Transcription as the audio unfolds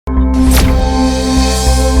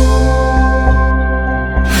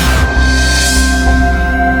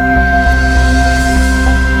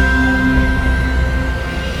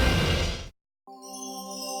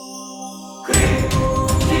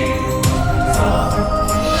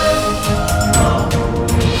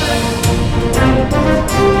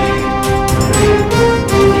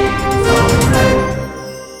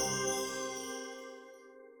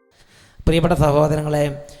പ്രിയപ്പെട്ട സഹോദരങ്ങളെ,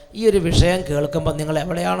 ഈ ഒരു വിഷയം കേൾക്കുമ്പോൾ നിങ്ങൾ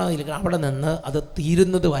എവിടെയാണോ ഇരിക്കുക അവിടെ നിന്ന് അത്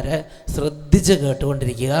തീരുന്നത് വരെ ശ്രദ്ധിച്ച്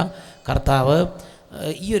കേട്ടുകൊണ്ടിരിക്കുക. കർത്താവ്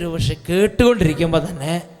ഈ ഒരു വിഷയം കേട്ടുകൊണ്ടിരിക്കുമ്പോൾ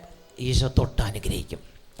തന്നെ ഈശോ തൊട്ട് അനുഗ്രഹിക്കും.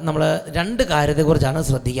 നമ്മൾ രണ്ട് കാര്യത്തെക്കുറിച്ചാണ്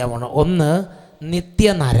ശ്രദ്ധിക്കാൻ പോകുന്നത്. ഒന്ന്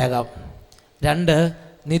നിത്യനരകം, രണ്ട്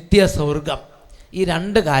നിത്യസ്വർഗം. ഈ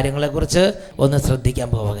രണ്ട് കാര്യങ്ങളെക്കുറിച്ച് ഒന്ന് ശ്രദ്ധിക്കാൻ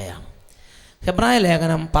പോവുകയാണ്. ഹെബ്രായ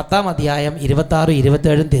ലേഖനം 10-ാം അധ്യായം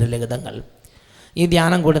 26-27 തിരുലിഖിതങ്ങൾ. ഈ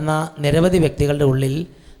ധ്യാനം കൂടുന്ന നിരവധി വ്യക്തികളുടെ ഉള്ളിൽ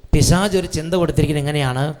പിശാച് ഒരു ചിന്ത കൊടുത്തിരിക്കുന്നത്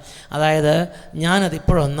എങ്ങനെയാണ്, അതായത്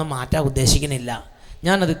ഞാനതിപ്പോഴൊന്നും മാറ്റാൻ ഉദ്ദേശിക്കുന്നില്ല,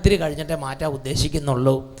 ഞാനത് ഇത്തിരി കഴിഞ്ഞിട്ടേ മാറ്റാൻ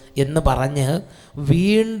ഉദ്ദേശിക്കുന്നുള്ളൂ എന്ന് പറഞ്ഞ്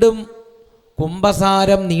വീണ്ടും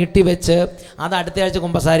കുമ്പസാരം നീട്ടിവെച്ച് അത് അടുത്ത ആഴ്ച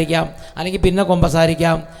കുമ്പസാരിക്കാം, അല്ലെങ്കിൽ പിന്നെ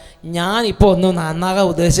കുമ്പസാരിക്കാം, ഞാനിപ്പോൾ ഒന്നും നന്നാകാൻ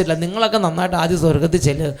ഉദ്ദേശിച്ചിട്ടില്ല, നിങ്ങളൊക്കെ നന്നായിട്ട് ആദ്യം സ്വർഗത്തിൽ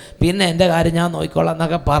ചെല്ല്, പിന്നെ എൻ്റെ കാര്യം ഞാൻ നോക്കിക്കോളാം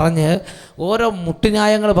എന്നൊക്കെ പറഞ്ഞ് ഓരോ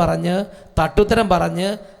മുട്ടുന്യായങ്ങൾ പറഞ്ഞ് തട്ടുത്തരം പറഞ്ഞ്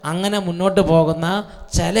അങ്ങനെ മുന്നോട്ട് പോകുന്ന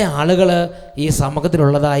ചില ആളുകൾ ഈ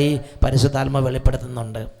സമൂഹത്തിലുള്ളതായി പരിശുദ്ധാത്മ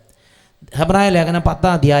വെളിപ്പെടുത്തുന്നുണ്ട്. ഹെബ്രായ ലേഖനം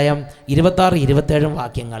 10-ാം അധ്യായം 26-27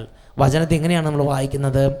 വാക്യങ്ങൾ വചനത്തിൽ ഇങ്ങനെയാണ് നമ്മൾ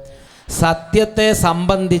വായിക്കുന്നത്. സത്യത്തെ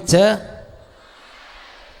സംബന്ധിച്ച്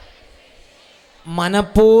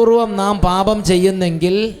മനഃപൂർവ്വം നാം പാപം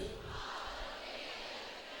ചെയ്യുന്നെങ്കിൽ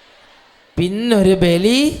പിന്നൊരു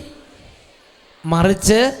ബലി,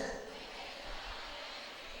 മറിച്ച്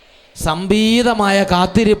സംഭീതമായ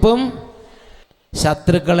കാത്തിരിപ്പും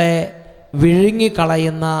ശത്രുക്കളെ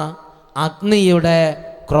വിഴുങ്ങിക്കളയുന്ന അഗ്നിയുടെ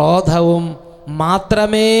ക്രോധവും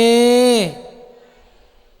മാത്രം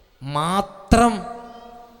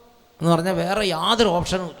എന്ന് പറഞ്ഞാൽ വേറെ യാതൊരു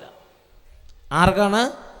ഓപ്ഷനും ഇല്ല. ആർക്കാണ്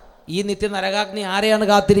ഈ നിത്യനരകാഗ്നി? ആരെയാണ്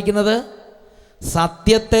കാത്തിരിക്കുന്നത്?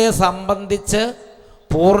 സത്യത്തെ സംബന്ധിച്ച്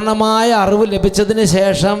പൂർണ്ണമായ അറിവ് ലഭിച്ചതിന്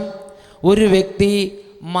ശേഷം ഒരു വ്യക്തി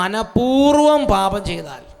മനഃപൂർവ്വം പാപം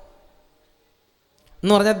ചെയ്താൽ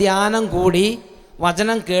എന്ന് പറഞ്ഞാൽ ധ്യാനം കൂടി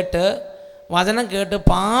വചനം കേട്ട്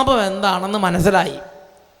പാപം എന്താണെന്ന് മനസ്സിലായി.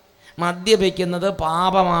 മദ്യപിക്കുന്നത്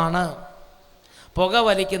പാപമാണ്, പുക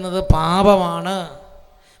വലിക്കുന്നത് പാപമാണ്,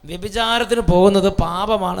 വ്യഭിചാരത്തിന് പോകുന്നത്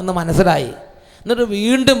പാപമാണെന്ന് മനസ്സിലായി. എന്നിട്ട്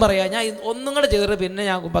വീണ്ടും പറയാം ഞാൻ ഒന്നും കൂടെ ചെയ്തിട്ട് പിന്നെ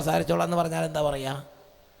ഞാൻ കുമ്പസാരിച്ചോളാം എന്ന് പറഞ്ഞാൽ എന്താ പറയുക?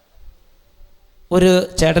 ഒരു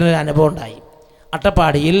ചേട്ടനൊരു അനുഭവം ഉണ്ടായി.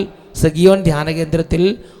 അട്ടപ്പാടിയിൽ സെഗിയോൻ ധ്യാന കേന്ദ്രത്തിൽ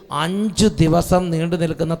 5 ദിവസം നീണ്ടു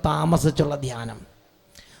നിൽക്കുന്ന താമസിച്ചുള്ള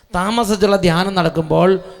ധ്യാനം നടക്കുമ്പോൾ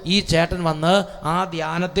ഈ ചേട്ടൻ വന്ന് ആ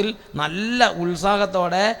ധ്യാനത്തിൽ നല്ല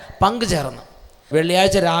ഉത്സാഹത്തോടെ പങ്കുചേർന്നു.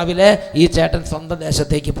 വെള്ളിയാഴ്ച രാവിലെ ഈ ചേട്ടൻ സ്വന്തം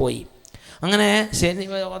ദേശത്തേക്ക് പോയി. അങ്ങനെ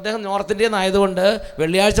അദ്ദേഹം നോർത്ത് ഇന്ത്യൻ ആയതുകൊണ്ട്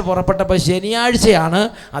വെള്ളിയാഴ്ച പുറപ്പെട്ടപ്പോൾ ശനിയാഴ്ചയാണ്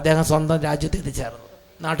അദ്ദേഹം സ്വന്തം രാജ്യത്ത് എത്തിച്ചേർന്നത്,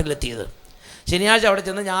 നാട്ടിലെത്തിയത്. ശനിയാഴ്ച അവിടെ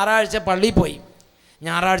ചെന്ന് ഞായറാഴ്ച പള്ളിയിൽ പോയി.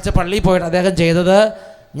 ഞായറാഴ്ച പള്ളിയിൽ പോയിട്ട് അദ്ദേഹം ചെയ്തത്,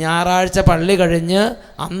 ഞായറാഴ്ച പള്ളി കഴിഞ്ഞ്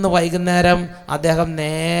അന്ന് വൈകുന്നേരം അദ്ദേഹം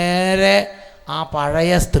നേരെ ആ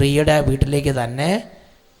പഴയ സ്ത്രീയുടെ വീട്ടിലേക്ക് തന്നെ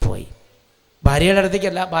പോയി. ഭാര്യയുടെ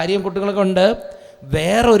അടുത്തേക്കല്ല, ഭാര്യയും കുട്ടികളൊക്കെ ഉണ്ട്.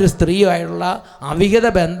 വേറൊരു സ്ത്രീയുമായിട്ടുള്ള അവിഹിത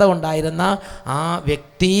ബന്ധമുണ്ടായിരുന്ന ആ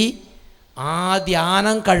വ്യക്തി ആ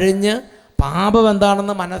ധ്യാനം കഴിഞ്ഞ് പാപം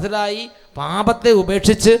എന്താണെന്ന് മനസ്സിലായി പാപത്തെ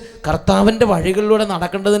ഉപേക്ഷിച്ച് കർത്താവിൻ്റെ വഴികളിലൂടെ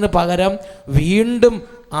നടക്കേണ്ടതിന് പകരം വീണ്ടും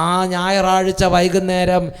ആ ഞായറാഴ്ച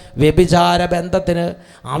വൈകുന്നേരം വ്യഭിചാര ബന്ധത്തിന്,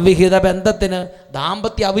 അവിഹിത ബന്ധത്തിന്,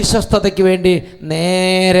 ദാമ്പത്യ അവിശ്വസ്തതയ്ക്ക് വേണ്ടി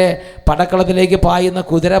നേരെ പടക്കളത്തിലേക്ക് പായുന്ന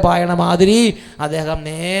കുതിര പായണ മാതിരി അദ്ദേഹം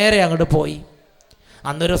നേരെ അങ്ങോട്ട് പോയി.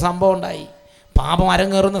 അന്നൊരു സംഭവം ഉണ്ടായി. പാപം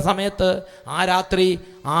അരങ്ങേറുന്ന സമയത്ത് ആ രാത്രി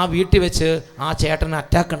ആ വീട്ടിൽ വെച്ച് ആ ചേട്ടന്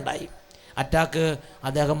അറ്റാക്ക് ഉണ്ടായി.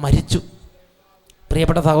 അദ്ദേഹം മരിച്ചു.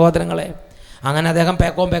 പ്രിയപ്പെട്ട സഹോദരങ്ങളെ, അങ്ങനെ അദ്ദേഹം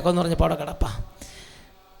പേക്കോ എന്ന് പറഞ്ഞപ്പോൾ അവിടെ കിടപ്പ.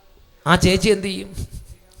 ആ ചേച്ചി എന്തു ചെയ്യും?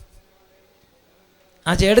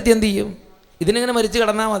 ആ ചേട്ടത്തി എന്തു ചെയ്യും? ഇതിനിങ്ങനെ മരിച്ചു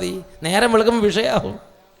കിടന്നാൽ മതി, നേരം വെളുക്കുമ്പോൾ വിഷയമാവും.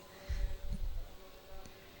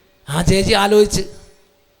 ആ ചേച്ചി ആലോചിച്ച്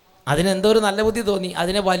അതിനെന്തോ ഒരു നല്ല ബുദ്ധി തോന്നി,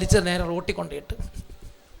 അതിനെ വലിച്ച് നേരെ റോട്ടിൽ കൊണ്ടിട്ട്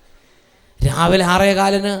രാവിലെ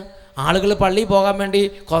 6:15 ആളുകൾ പള്ളിയിൽ പോകാൻ വേണ്ടി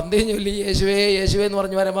കൊന്തയും ചൊല്ലി യേശുവേ യേശുവേ എന്ന്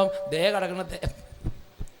പറഞ്ഞു വരുമ്പം ദേ കിടക്കണത്തെ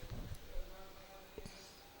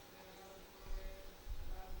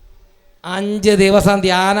 5 ദിവസം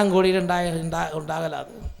ധ്യാനം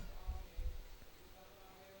കൂടിയിട്ടുണ്ടാകലത്.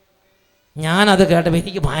 ഞാനത് കേട്ടപ്പോൾ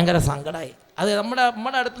എനിക്ക് ഭയങ്കര സങ്കടമായി. അത്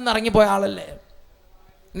നമ്മുടെ അടുത്തുനിന്ന് ഇറങ്ങിപ്പോയ ആളല്ലേ,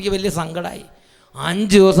 എനിക്ക് വലിയ സങ്കടമായി. 5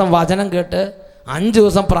 ദിവസം വചനം കേട്ട്, 5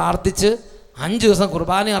 ദിവസം പ്രാർത്ഥിച്ച്, 5 ദിവസം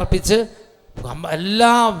കുർബാന അർപ്പിച്ച്,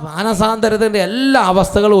 എല്ലാ മാനസാന്തരത്തിൻ്റെ എല്ലാ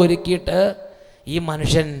അവസ്ഥകളും ഒരുക്കിയിട്ട് ഈ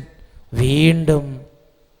മനുഷ്യൻ വീണ്ടും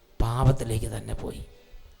പാപത്തിലേക്ക് തന്നെ പോയി.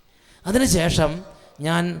 അതിനുശേഷം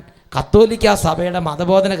ഞാൻ കത്തോലിക്ക സഭയുടെ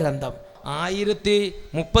മതബോധന ഗ്രന്ഥം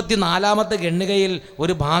 1034 ഖണ്ഡികയിൽ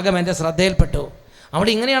ഒരു ഭാഗം എൻ്റെ ശ്രദ്ധയിൽപ്പെട്ടു. അവിടെ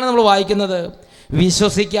ഇങ്ങനെയാണ് നമ്മൾ വായിക്കുന്നത്: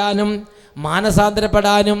 വിശ്വസിക്കാനും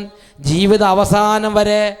മാനസാന്തരപ്പെടാനും ജീവിത അവസാനം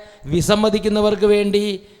വരെ വിസമ്മതിക്കുന്നവർക്ക് വേണ്ടി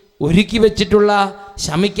ഒരുക്കി വെച്ചിട്ടുള്ള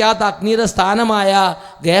ശമിക്കാത്ത അഗ്നിയുടെ സ്ഥാനമായ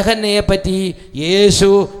ഗേഹന്നയെ പറ്റി യേശു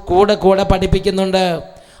കൂടെ കൂടെ പഠിപ്പിക്കുന്നുണ്ട്.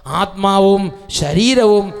 ആത്മാവും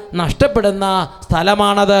ശരീരവും നഷ്ടപ്പെടുന്ന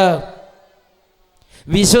സ്ഥലമാണത്.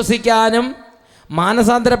 വിശ്വസിക്കാനും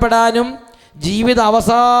മാനസാന്തരപ്പെടാനും ജീവിത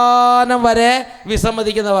അവസാനം വരെ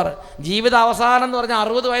വിസമ്മതിക്കുന്നവർ. ജീവിത അവസാനം എന്ന് പറഞ്ഞാൽ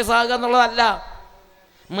 60 വയസ്സാകുക എന്നുള്ളതല്ല,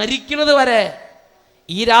 മരിക്കുന്നത് വരെ.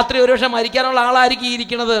 ഈ രാത്രി ഒരുപക്ഷെ മരിക്കാനുള്ള ആളായിരിക്കും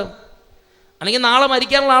ഇരിക്കുന്നത്, അല്ലെങ്കിൽ നാളെ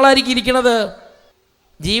മരിക്കാനുള്ള ആളായിരിക്കും ഇരിക്കുന്നത്.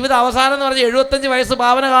 ജീവിത അവസാനം എന്ന് പറഞ്ഞാൽ 75 വയസ്സ്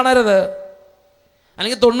ഭാവന കാണരുത്,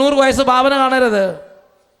 അല്ലെങ്കിൽ 90 വയസ്സ് ഭാവന കാണരുത്.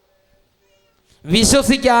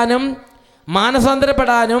 വിശ്വസിക്കാനും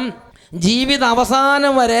മാനസാന്തരപ്പെടാനും ജീവിത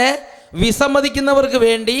അവസാനം വരെ വിസമ്മതിക്കുന്നവർക്ക്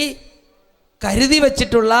വേണ്ടി കരുതി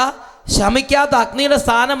വച്ചിട്ടുള്ള ശമിക്കാത്ത അഗ്നിയുടെ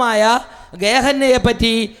സ്ഥാനമായ ഗേഹന്നയെ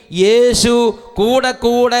പറ്റി യേശു കൂടെ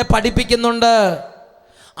കൂടെ പഠിപ്പിക്കുന്നുണ്ട്.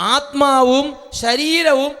 ആത്മാവും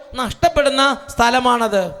ശരീരവും നഷ്ടപ്പെടുന്ന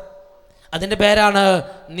സ്ഥലമാണത്. അതിൻ്റെ പേരാണ്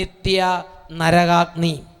നിത്യ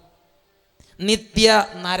നരകാഗ്നി, നിത്യ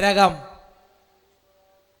നരകം.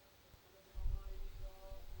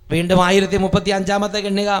 വീണ്ടും 1035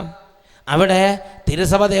 ഖണ്ഡിക, അവിടെ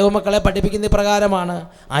തിരുസഭ ദൈവമക്കളെ പഠിപ്പിക്കുന്ന പ്രകാരമാണ്.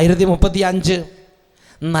 1035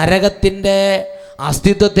 നരകത്തിൻ്റെ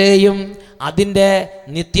അസ്തിത്വത്തെയും അതിൻ്റെ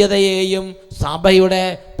നിത്യതയെയും സഭയുടെ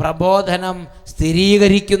പ്രബോധനം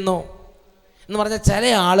സ്ഥിരീകരിക്കുന്നു എന്ന് പറഞ്ഞാൽ, ചില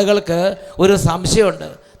ആളുകൾക്ക് ഒരു സംശയമുണ്ട്.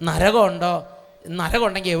 നരകമുണ്ടോ?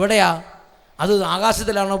 നരകമുണ്ടെങ്കിൽ എവിടെയാ? അത്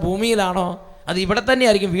ആകാശത്തിലാണോ ഭൂമിയിലാണോ? അത് ഇവിടെ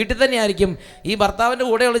തന്നെയായിരിക്കും, വീട്ടിൽ തന്നെയായിരിക്കും. ഈ ഭർത്താവിൻ്റെ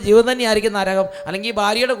കൂടെയുള്ള ജീവിതം തന്നെയായിരിക്കും നരകം, അല്ലെങ്കിൽ ഈ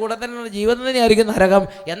ഭാര്യയുടെ കൂടെ തന്നെയുള്ള ജീവിതം തന്നെയായിരിക്കും നരകം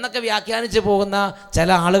എന്നൊക്കെ വ്യാഖ്യാനിച്ച് പോകുന്ന ചില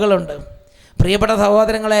ആളുകളുണ്ട്. പ്രിയപ്പെട്ട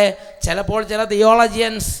സഹോദരങ്ങളെ, ചിലപ്പോൾ ചില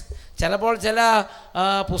തിയോളജിയൻസ്, ചിലപ്പോൾ ചില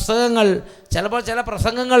പുസ്തകങ്ങൾ, ചിലപ്പോൾ ചില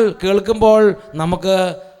പ്രസംഗങ്ങൾ കേൾക്കുമ്പോൾ നമുക്ക്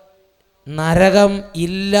നരകം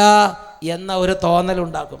ഇല്ല എന്ന ഒരു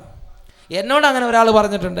തോന്നലുണ്ടാക്കും. എന്നോട് അങ്ങനെ ഒരാൾ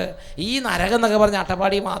പറഞ്ഞിട്ടുണ്ട്, ഈ നരകം എന്നൊക്കെ പറഞ്ഞ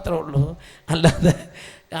അട്ടപ്പാടി മാത്രമേ ഉള്ളൂ, അല്ലാതെ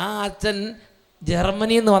ആ അച്ഛൻ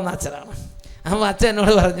ജർമ്മനിയിൽ നിന്ന് വന്ന അച്ഛനാണ്. അപ്പോൾ അച്ഛൻ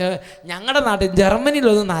എന്നോട് പറഞ്ഞു, ഞങ്ങളുടെ നാട്ടിൽ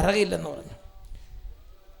ജർമ്മനിയിലൊന്നും നരകമില്ലെന്ന് പറഞ്ഞു.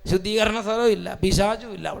 ശുദ്ധീകരണ സ്ഥലവും ഇല്ല,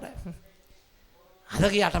 പിശാചും ഇല്ല അവിടെ,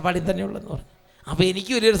 അതൊക്കെ ഈ അട്ടപ്പാടി തന്നെയുള്ളെന്ന് പറഞ്ഞു. അപ്പോൾ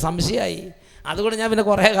എനിക്ക് വലിയൊരു സംശയമായി. അതുകൊണ്ട് ഞാൻ പിന്നെ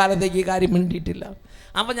കുറേ കാലത്തേക്ക് ഈ കാര്യം മിണ്ടിയിട്ടില്ല.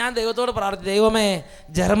 അപ്പോൾ ഞാൻ ദൈവത്തോട് പ്രാർത്ഥിച്ചു, ദൈവമേ,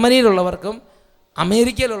 ജർമ്മനിയിലുള്ളവർക്കും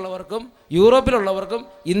അമേരിക്കയിലുള്ളവർക്കും യൂറോപ്പിലുള്ളവർക്കും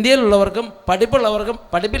ഇന്ത്യയിലുള്ളവർക്കും പഠിപ്പുള്ളവർക്കും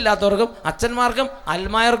പഠിപ്പില്ലാത്തവർക്കും അച്ഛന്മാർക്കും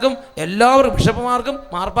അൽമായർക്കും എല്ലാവർക്കും ബിഷപ്പുമാർക്കും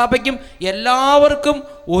മാർപ്പാപ്പയ്ക്കും എല്ലാവർക്കും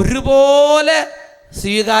ഒരുപോലെ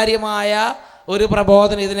സ്വീകാര്യമായ ഒരു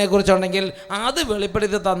പ്രബോധനം ഇതിനെക്കുറിച്ചുണ്ടെങ്കിൽ അത്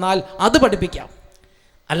വെളിപ്പെടുത്തി തന്നാൽ അത് പഠിപ്പിക്കാം.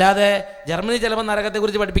 അല്ലാതെ ജർമ്മനി ചിലപ്പോൾ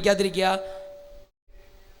നരകത്തെക്കുറിച്ച് പഠിപ്പിക്കാതിരിക്കുക,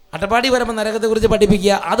 അട്ടപ്പാടി വരുമ്പോൾ നരകത്തെക്കുറിച്ച്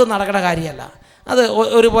പഠിപ്പിക്കുക, അത് നടക്കണ കാര്യമല്ല. അത്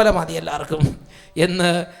ഒരുപോലെ മതി എല്ലാവർക്കും എന്ന്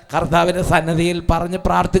കർത്താവിൻ്റെ സന്നദ്ധിയിൽ പറഞ്ഞ്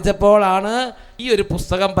പ്രാർത്ഥിച്ചപ്പോഴാണ് ഈ ഒരു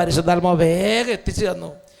പുസ്തകം പരിശുദ്ധാത്മാവ് വേഗം എത്തിച്ചു തന്നു.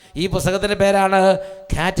 ഈ പുസ്തകത്തിൻ്റെ പേരാണ്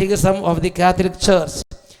catechism of the Catholic Church,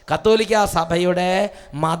 കത്തോലിക്ക സഭയുടെ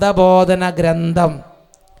മതബോധന ഗ്രന്ഥം.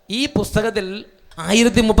 ഈ പുസ്തകത്തിൽ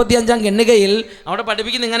 1035 ഖണ്ഡികയിൽ അവിടെ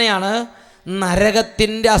പഠിപ്പിക്കുന്നത് ഇങ്ങനെയാണ്: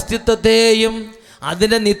 നരകത്തിൻ്റെ അസ്തിത്വത്തെയും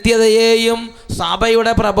അതിൻ്റെ നിത്യതയെയും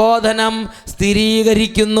സഭയുടെ പ്രബോധനം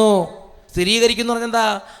സ്ഥിരീകരിക്കുന്നു. സ്ഥിരീകരിക്കുന്നു പറഞ്ഞാൽ എന്താ?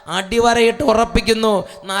 അടിവരയിട്ട് ഉറപ്പിക്കുന്നു.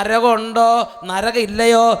 നരകമുണ്ടോ നരകം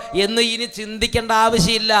ഇല്ലയോ എന്ന് ഇനി ചിന്തിക്കേണ്ട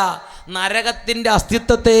ആവശ്യമില്ല. നരകത്തിൻ്റെ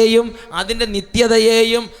അസ്തിത്വത്തെയും അതിൻ്റെ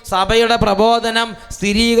നിത്യതയെയും സഭയുടെ പ്രബോധനം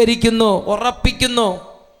സ്ഥിരീകരിക്കുന്നു, ഉറപ്പിക്കുന്നു.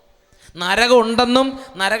 നരകം ഉണ്ടെന്നും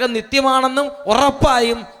നരകം നിത്യമാണെന്നും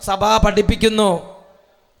ഉറപ്പായും സഭ പഠിപ്പിക്കുന്നു.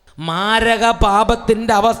 മാരക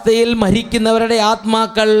പാപത്തിൻ്റെ അവസ്ഥയിൽ മരിക്കുന്നവരുടെ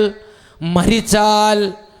ആത്മാക്കൾ മരിച്ചാൽ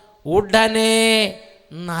ഉടനെ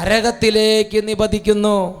നരകത്തിലേക്ക്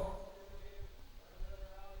നിപതിക്കുന്നു.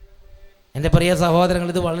 എൻ്റെ പ്രിയ സഹോദരങ്ങൾ,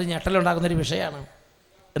 ഇത് വളരെ ഞെട്ടലുണ്ടാക്കുന്നൊരു വിഷയമാണ്.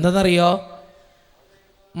 എന്താണെന്നറിയോ?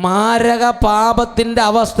 മാരക പാപത്തിൻ്റെ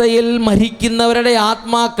അവസ്ഥയിൽ മരിക്കുന്നവരുടെ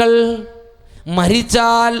ആത്മാക്കൾ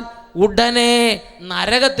മരിച്ചാൽ ഉടനെ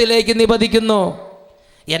നരകത്തിലേക്ക് നിപതിക്കുന്നു.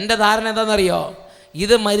 എൻ്റെ ധാരണ എന്താണെന്നറിയോ?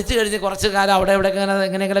 ഇത് മരിച്ചു കഴിഞ്ഞ് കുറച്ച് കാലം അവിടെ ഇവിടെ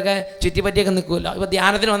എങ്ങനെയെങ്കിലൊക്കെ ചുറ്റിപ്പറ്റിയൊക്കെ നിൽക്കുമല്ലോ. ഇപ്പോൾ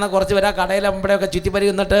ധ്യാനത്തിന് വന്നാൽ കുറച്ച് പേര് ആ കടയിലമ്പടെയൊക്കെ ചുറ്റിപ്പറ്റി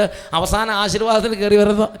നിന്നിട്ട് അവസാന ആശീർവാദത്തിന് കയറി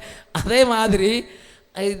വരുന്നു. അതേമാതിരി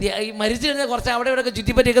ഈ മരിച്ചു കഴിഞ്ഞാൽ കുറച്ച് അവിടെ ഇവിടെയൊക്കെ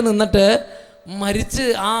ചുറ്റിപ്പറ്റിയൊക്കെ നിന്നിട്ട് മരിച്ച്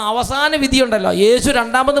ആ അവസാന വിധിയുണ്ടല്ലോ, യേശു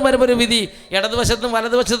രണ്ടാമതും വരുമ്പോൾ ഒരു വിധി, ഇടതുവശത്തും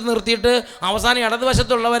വലതുവശത്തും നിർത്തിയിട്ട് അവസാനം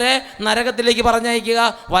ഇടതുവശത്തുള്ളവരെ നരകത്തിലേക്ക് പറഞ്ഞയക്കുക,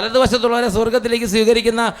 വലതുവശത്തുള്ളവരെ സ്വർഗത്തിലേക്ക്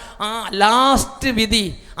സ്വീകരിക്കുന്ന ആ ലാസ്റ്റ് വിധി,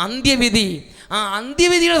 അന്ത്യവിധി. ആ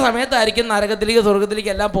അന്ത്യവിധിയുടെ സമയത്തായിരിക്കും നരകത്തിലേക്ക്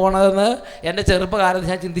സ്വർഗത്തിലേക്ക് എല്ലാം പോകണതെന്ന് എൻ്റെ ചെറുപ്പകാലത്ത്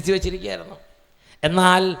ഞാൻ ചിന്തിച്ച് വെച്ചിരിക്കുകയായിരുന്നു.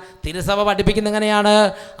 എന്നാൽ തിരുസഭ പഠിപ്പിക്കുന്ന എങ്ങനെയാണ്?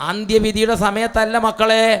 അന്ത്യവിധിയുടെ സമയത്തല്ല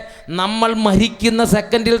മക്കളെ, നമ്മൾ മരിക്കുന്ന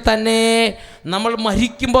സെക്കൻഡിൽ തന്നെ, നമ്മൾ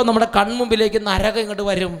മരിക്കുമ്പോൾ നമ്മുടെ കൺമുമ്പിലേക്ക് നരകം ഇങ്ങോട്ട്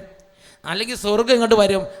വരും. അല്ലെങ്കിൽ സ്വർഗ്ഗം ഇങ്ങോട്ട്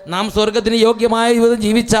വരും. നാം സ്വർഗത്തിന് യോഗ്യമായ ജീവിതം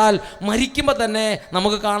ജീവിച്ചാൽ മരിക്കുമ്പോൾ തന്നെ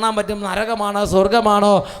നമുക്ക് കാണാൻ പറ്റും നരകമാണോ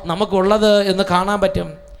സ്വർഗമാണോ നമുക്കുള്ളത് എന്ന് കാണാൻ പറ്റും.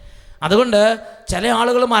 അതുകൊണ്ട് ചില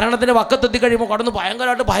ആളുകൾ മരണത്തിൻ്റെ വക്കത്തെത്തി കഴിയുമ്പോൾ കടന്ന്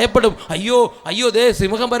ഭയങ്കരമായിട്ട് ഭയപ്പെടും. അയ്യോ അയ്യോ, ദേ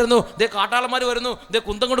സിംഹം വരുന്നു, ദേ കാട്ടാളന്മാർ വരുന്നു, ദേ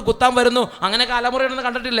കുന്തം കൊണ്ട് കുത്താൻ വരുന്നു. അങ്ങനെ കാലമുറയൊന്നും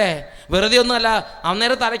കണ്ടിട്ടില്ലേ? വെറുതെ ഒന്നുമല്ല,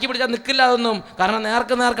 അന്നേരം തലയ്ക്ക് പിടിച്ചാൽ നിൽക്കില്ല അതൊന്നും. കാരണം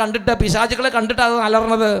നേർക്ക് നേർ കണ്ടിട്ട് പിശാചുക്കളെ കണ്ടിട്ടാണ് അത്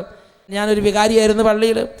അലർന്നത്. ഞാനൊരു വികാരിയായിരുന്നു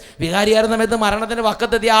പള്ളിയിൽ. വികാരിയായിരുന്ന സമയത്ത് മരണത്തിൻ്റെ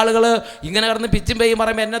വക്കത്തെത്തിയ ആളുകൾ ഇങ്ങനെ കിടന്ന് പിച്ചും പെയ്യും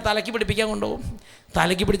പറയുമ്പോൾ എന്നെ തലയ്ക്ക് പിടിപ്പിക്കാൻ കൊണ്ടുപോകും.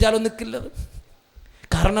 തലയ്ക്ക് പിടിച്ചാലും നിൽക്കില്ലത്.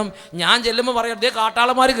 കാരണം ഞാൻ ചെല്ലുമ്പോൾ പറയാം, ദേ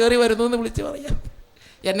കാട്ടാളന്മാർ കയറി വരുന്നു എന്ന് വിളിച്ച് പറയാം.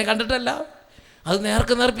 എന്നെ കണ്ടിട്ടല്ല, അത്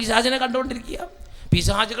നേർക്ക് നേർ പിശാചിനെ കണ്ടുകൊണ്ടിരിക്കുക.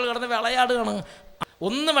 പിശാചുകൾ കിടന്ന് വിളയാടുകയാണ്.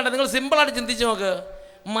 ഒന്നും വേണ്ട, നിങ്ങൾ സിമ്പിളായിട്ട് ചിന്തിച്ച് നോക്ക്.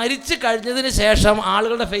 മരിച്ചു കഴിഞ്ഞതിന് ശേഷം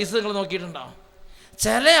ആളുകളുടെ ഫേസ് നിങ്ങൾ നോക്കിയിട്ടുണ്ടോ?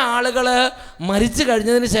 ചില ആളുകൾ മരിച്ചു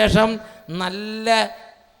കഴിഞ്ഞതിന് ശേഷം നല്ല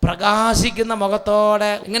പ്രകാശിക്കുന്ന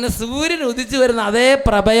മുഖത്തോടെ ഇങ്ങനെ സൂര്യൻ ഉദിച്ചു വരുന്ന അതേ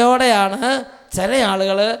പ്രഭയോടെയാണ് ചില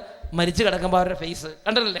ആളുകൾ മരിച്ചു കിടക്കുമ്പോൾ അവരുടെ ഫേസ്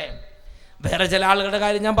കണ്ടിട്ടില്ലേ? വേറെ ചില ആളുകളുടെ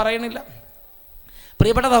കാര്യം ഞാൻ പറയണില്ല.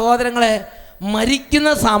 പ്രിയപ്പെട്ട സഹോദരങ്ങളെ, മരിക്കുന്ന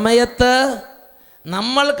സമയത്ത്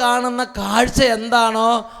നമ്മൾ കാണുന്ന കാഴ്ച എന്താണോ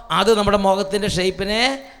അത് നമ്മുടെ മുഖത്തിൻ്റെ ഷേപ്പിനെ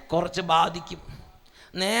കുറച്ച് ബാധിക്കും.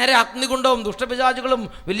 നേരെ അഗ്നികുണ്ടവും ദുഷ്ടപിശാചുകളും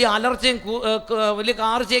വലിയ അലർച്ചയും വലിയ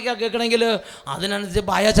കാർച്ചയൊക്കെ കേൾക്കണമെങ്കിൽ അതിനനുസരിച്ച്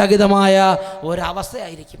ഭയചകിതമായ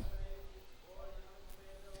ഒരവസ്ഥയായിരിക്കും.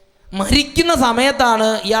 മരിക്കുന്ന സമയത്താണ്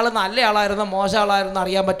ഇയാൾ നല്ല ആളായിരുന്നോ മോശം ആളായിരുന്നോ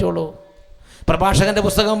അറിയാൻ പറ്റുള്ളൂ. പ്രഭാഷകൻ്റെ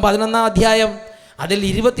പുസ്തകം 11-ാം അധ്യായം അതിൽ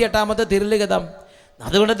 28-ാമത്തെ തിരുലിഖിതം.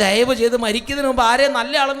 അതുകൊണ്ട് ദയവ് ചെയ്ത് മരിക്കുന്നതിന് മുമ്പ് ആരെയും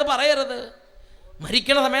നല്ല ആളെന്ന് പറയരുത്.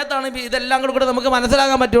 മരിക്കുന്ന സമയത്താണ് ഇതെല്ലാം കൂടെ നമുക്ക്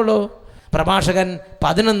മനസ്സിലാക്കാൻ പറ്റുള്ളൂ. പ്രഭാഷകൻ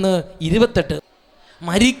 11:28.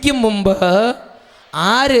 മരിക്കും മുമ്പ്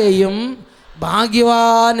ആരെയും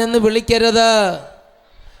ഭാഗ്യവാൻ എന്ന് വിളിക്കരുത്.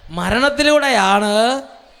 മരണത്തിലൂടെയാണ്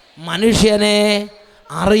മനുഷ്യനെ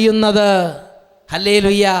അറിയുന്നത്.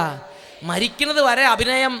 ഹല്ലേലൂയ. മരിക്കുന്നത് വരെ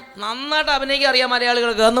അഭിനയം നന്നായിട്ട് അഭിനയിക്കാൻ അറിയാം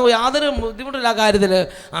മലയാളികൾക്ക്. അന്ന് യാതൊരു ബുദ്ധിമുട്ടില്ല കാര്യത്തിൽ.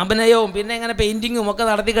 അഭിനയവും പിന്നെ ഇങ്ങനെ പെയിൻറ്റിങ്ങും ഒക്കെ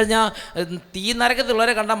നടത്തി കഴിഞ്ഞാൽ തീ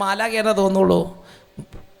നരക്കത്തുള്ളവരെ കണ്ടാൽ മാലാഖേനെ തോന്നുള്ളൂ.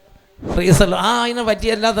 ഫ്രീസല്ലോ അതിനെ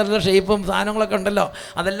പറ്റിയ എല്ലാ തരത്തിലുള്ള ഷേപ്പും സാധനങ്ങളൊക്കെ ഉണ്ടല്ലോ,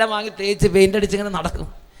 അതെല്ലാം വാങ്ങി തേച്ച് പെയിൻ്റ് അടിച്ച് ഇങ്ങനെ നടക്കും.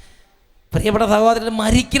 പ്രിയപ്പെട്ട സഹോദരൻ,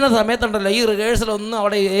 മരിക്കുന്ന സമയത്തുണ്ടല്ലോ ഈ റിഹേഴ്സലൊന്നും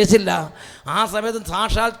അവിടെ ഏശില്ല. ആ സമയത്ത്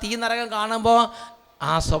സാക്ഷാൽ തീ നരകം കാണുമ്പോൾ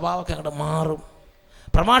ആ സ്വഭാവമൊക്കെ അങ്ങോട്ട് മാറും.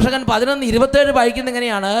 പ്രഭാഷകൻ 11:27 വായിക്കുന്നത്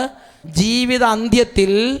എങ്ങനെയാണ്? ജീവിത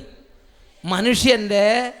അന്ത്യത്തിൽ മനുഷ്യൻ്റെ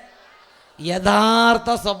യഥാർത്ഥ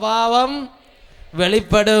സ്വഭാവം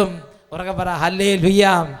വെളിപ്പെടും. ഉറക്കെ പറ ഹല്ലേലൂയ.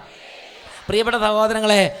 പ്രിയപ്പെട്ട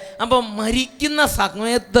സഹോദരങ്ങളെ, അപ്പം മരിക്കുന്ന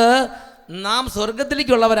സമയത്ത് നാം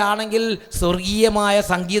സ്വർഗത്തിലേക്കുള്ളവരാണെങ്കിൽ സ്വർഗീയമായ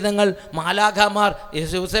സംഗീതങ്ങൾ, മാലാഖമാർ,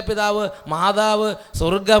 യേശുപിതാവ്, മാതാവ്,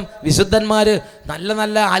 സ്വർഗം, വിശുദ്ധന്മാർ, നല്ല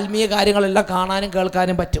നല്ല ആത്മീയ കാര്യങ്ങളെല്ലാം കാണാനും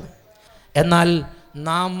കേൾക്കാനും പറ്റും. എന്നാൽ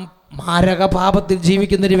നാം മാരക പാപത്തിൽ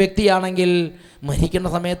ജീവിക്കുന്നൊരു വ്യക്തിയാണെങ്കിൽ മരിക്കുന്ന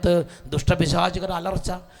സമയത്ത് ദുഷ്ടപിശാചുകളുടെ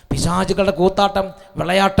അലർച്ച, പിശാചുകളുടെ കൂത്താട്ടം,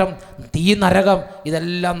 വിളയാട്ടം, തീ നരകം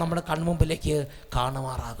ഇതെല്ലാം നമ്മുടെ കൺമുമ്പിലേക്ക്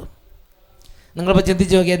കാണുമാറാകും. നിങ്ങളിപ്പോൾ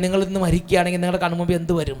ചിന്തിച്ച് നോക്കിയാൽ, നിങ്ങളിന്ന് മരിക്കുകയാണെങ്കിൽ നിങ്ങളുടെ കൺമുമ്പിൽ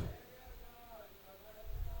എന്ത് വരും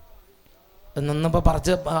എന്നൊന്നിപ്പോൾ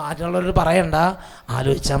പറിച്ച് ആറ്റുള്ളവർ പറയണ്ട,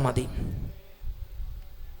 ആലോചിച്ചാൽ മതി.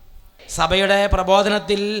 സഭയുടെ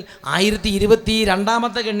പ്രബോധനത്തിൽ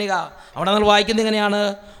 1022-ാമത്തെ ഖണ്ഡിക അവിടെ നമ്മൾ വായിക്കുന്നത് ഇങ്ങനെയാണ്: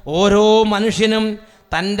 ഓരോ മനുഷ്യനും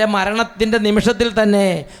തൻ്റെ മരണത്തിൻ്റെ നിമിഷത്തിൽ തന്നെ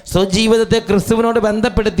സ്വജീവിതത്തെ ക്രിസ്തുവിനോട്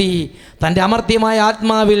ബന്ധപ്പെടുത്തി തൻ്റെ അമർത്യമായ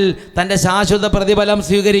ആത്മാവിൽ തൻ്റെ ശാശ്വത പ്രതിഫലം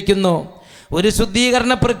സ്വീകരിക്കുന്നു. ഒരു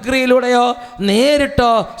ശുദ്ധീകരണ പ്രക്രിയയിലൂടെയോ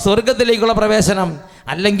നേരിട്ടോ സ്വർഗത്തിലേക്കുള്ള പ്രവേശനം,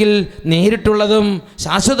 അല്ലെങ്കിൽ നേരിട്ടുള്ളതും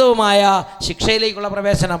ശാശ്വതവുമായ ശിക്ഷയിലേക്കുള്ള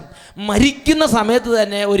പ്രവേശനം. മരിക്കുന്ന സമയത്ത്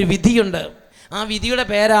തന്നെ ഒരു വിധിയുണ്ട്. ആ വിധിയുടെ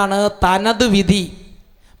പേരാണ് തനത് വിധി,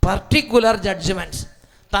 പർട്ടിക്കുലർ ജഡ്ജ്മെൻറ്റ്സ്.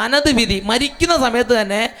 തനത് വിധി. മരിക്കുന്ന സമയത്ത്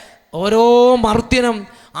തന്നെ ഓരോ മർത്യനും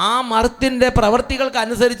ആ മർത്യൻ്റെ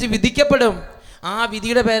പ്രവൃത്തികൾക്കനുസരിച്ച് വിധിക്കപ്പെടും. ആ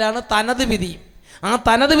വിധിയുടെ പേരാണ് തനത് വിധി. ആ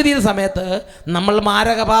തനത് വിധിയുടെ സമയത്ത് നമ്മൾ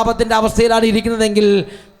മാരകപാപത്തിൻ്റെ അവസ്ഥയിലാണ് ഇരിക്കുന്നതെങ്കിൽ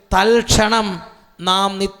തൽക്ഷണം നാം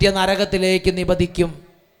നിത്യ നരകത്തിലേക്ക് നിപതിക്കും.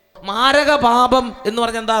 മാരകപാപം എന്ന്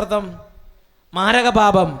പറഞ്ഞാൽ എന്താ അർത്ഥം?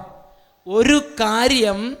 മാരകപാപം ഒരു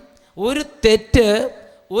കാര്യം, ഒരു തെറ്റ്,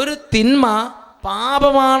 ഒരു തിന്മ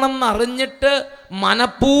പാപമാണെന്നറിഞ്ഞിട്ട്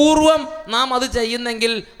മനഃപൂർവ്വം നാം അത്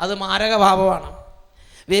ചെയ്യുന്നെങ്കിൽ അത് മാരകപാപമാണ്.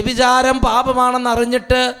 വ്യഭിചാരം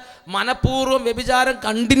പാപമാണെന്നറിഞ്ഞിട്ട് മനഃപൂർവ്വം വ്യഭിചാരം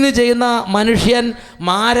കണ്ടിന്യൂ ചെയ്യുന്ന മനുഷ്യൻ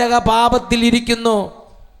മാരകപാപത്തിലിരിക്കുന്നു.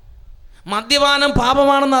 മദ്യപാനം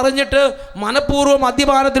പാപമാണെന്ന് അറിഞ്ഞിട്ട് മനഃപൂർവ്വം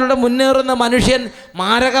മദ്യപാനത്തിലൂടെ മുന്നേറുന്ന മനുഷ്യൻ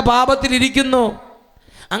മാരകപാപത്തിലിരിക്കുന്നു.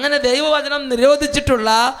 അങ്ങനെ ദൈവവചനം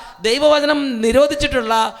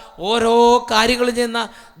നിരോധിച്ചിട്ടുള്ള ഓരോ കാര്യങ്ങളും ചെയ്യുന്ന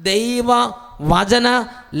ദൈവവചന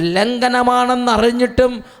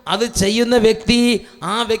ലംഘനമാണെന്നറിഞ്ഞിട്ടും അത് ചെയ്യുന്ന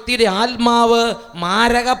ആ വ്യക്തിയുടെ ആത്മാവ്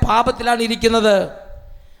മാരക പാപത്തിലാണ് ഇരിക്കുന്നത്.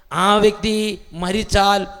 ആ വ്യക്തി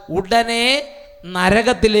മരിച്ചാൽ ഉടനെ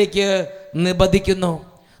നരകത്തിലേക്ക് നിബന്ധിക്കുന്നു.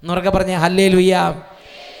 എന്നുറക്കെ പറഞ്ഞേ ഹല്ലേലൂയ.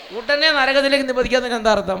 ഉടനെ നരകത്തിലേക്ക് നിബന്ധിക്കുക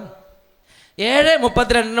എന്താ അർത്ഥം?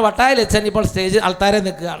 7:32 വട്ടായിലച്ചൻ ഇപ്പോൾ സ്റ്റേജ് ആൾക്കാരെ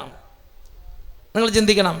നിൽക്കുകയാണ്. നിങ്ങൾ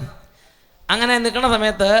ചിന്തിക്കണം, അങ്ങനെ നിൽക്കുന്ന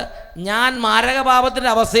സമയത്ത് ഞാൻ മാരകപാപത്തിൻ്റെ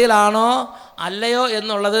അവസ്ഥയിലാണോ അല്ലയോ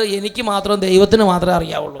എന്നുള്ളത് എനിക്ക് മാത്രം, ദൈവത്തിന് മാത്രമേ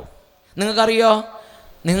അറിയാവുള്ളൂ. നിങ്ങൾക്കറിയോ?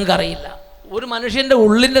 നിങ്ങൾക്കറിയില്ല. ഒരു മനുഷ്യൻ്റെ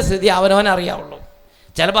ഉള്ളിൻ്റെ സ്ഥിതി അവനവനെ അറിയാവുള്ളൂ.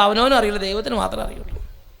 ചിലപ്പോൾ അവനവനും അറിയില്ല, ദൈവത്തിന് മാത്രമേ അറിയുള്ളൂ.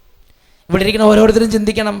 ഇവിടെ ഇരിക്കുന്ന ഓരോരുത്തരും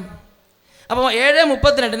ചിന്തിക്കണം. അപ്പോൾ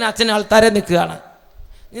 7:32 അച്ഛൻ ആൾക്കാരെ നിൽക്കുകയാണ്.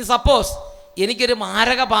 ഇനി സപ്പോസ് എനിക്കൊരു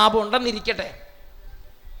മാരക പാപം ഉണ്ടെന്നിരിക്കട്ടെ,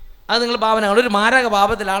 അത് നിങ്ങൾ ഭാവനയാണ്, ഒരു മാരക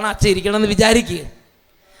പാപത്തിലാണ് അച്ഛൻ ഇരിക്കണമെന്ന് വിചാരിക്കുക.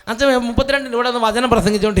 അച്ഛൻ 32 ഇവിടെ ഒന്ന് വചനം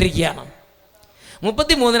പ്രസംഗിച്ചുകൊണ്ടിരിക്കുകയാണ്.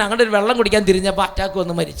 33 അങ്ങോട്ട് ഒരു വെള്ളം കുടിക്കാൻ തിരിഞ്ഞപ്പോൾ അറ്റാക്ക്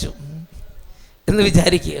വന്ന് മരിച്ചു എന്ന്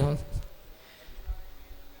വിചാരിക്കുക.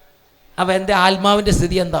 അപ്പോൾ എൻ്റെ ആത്മാവിൻ്റെ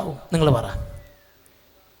സ്ഥിതി എന്താവും? നിങ്ങൾ പറ.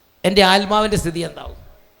 എൻ്റെ ആത്മാവിൻ്റെ സ്ഥിതി എന്താവും?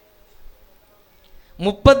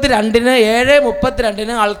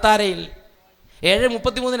 7:32 അൾത്താരയിൽ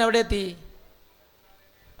 7:33 എവിടെ എത്തി?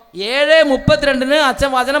 7:32 അച്ഛൻ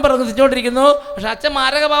വചനം പ്രസംഗിച്ചുകൊണ്ടിരിക്കുന്നു. പക്ഷെ അച്ഛൻ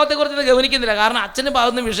മാരകഭാവത്തെക്കുറിച്ച് ഗവനിക്കുന്നില്ല. കാരണം അച്ഛന്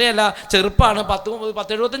ഭാഗത്തുനിന്ന് വിഷയമല്ല, ചെറുപ്പമാണ്,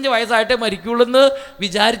 10-75 വയസ്സായിട്ടേ മരിക്കുള്ളൂ എന്ന്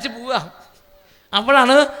വിചാരിച്ച് പോവുക.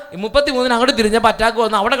 അപ്പോഴാണ് 33 അങ്ങോട്ട് തിരിഞ്ഞപ്പോൾ അറ്റാക്ക്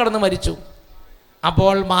വന്ന് അവിടെ കിടന്ന് മരിച്ചു.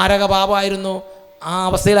 അപ്പോൾ മാരകപാപമായിരുന്നു, ആ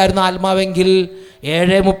അവസ്ഥയിലായിരുന്നു ആത്മാവെങ്കിൽ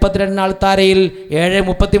 7:32 ആൾത്താരയിൽ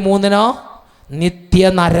 7:33 നിത്യ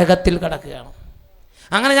നരകത്തിൽ കിടക്കുകയാണ്.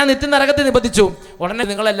 അങ്ങനെ ഞാൻ നിത്യ നരകത്തിൽ നിബന്ധിച്ചു. ഉടനെ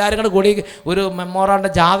നിങ്ങളെല്ലാവരും കൂടെ കൂടി ഒരു മെമ്മോറാണ്ട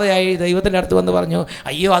ജാഥയായി ദൈവത്തിൻ്റെ അടുത്ത് വന്ന് പറഞ്ഞു,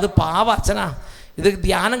 അയ്യോ അത് പാവ അച്ഛനാ, ഇത്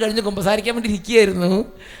ധ്യാനം കഴിഞ്ഞ് കുമ്പസാരിക്കാൻ വേണ്ടി ഇരിക്കുകയായിരുന്നു,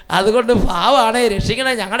 അതുകൊണ്ട് പാവാണേ,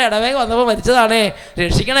 രക്ഷിക്കണേ, ഞങ്ങളുടെ ഇടവേഗം വന്നപ്പോൾ മരിച്ചതാണേ,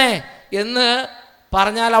 രക്ഷിക്കണേ എന്ന്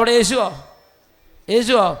പറഞ്ഞാൽ അവിടെ യേശുവോ?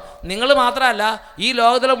 നിങ്ങൾ മാത്രമല്ല, ഈ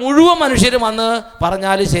ലോകത്തിലെ മുഴുവൻ മനുഷ്യരും വന്ന്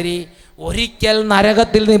പറഞ്ഞാലും ശരി, ഒരിക്കൽ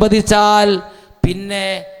നരകത്തിൽ നിബന്ധിച്ചാൽ പിന്നെ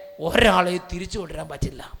ഒരാളെ തിരിച്ചു കൊണ്ടുവരാൻ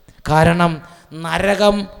പറ്റില്ല. കാരണം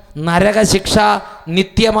നരകശിക്ഷ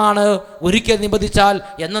നിത്യമാണ്. ഒരിക്കൽ നിബന്ധിച്ചാൽ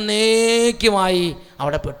എന്നേക്കുമായി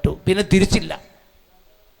അവിടെ പെട്ടു, പിന്നെ തിരിച്ചില്ല.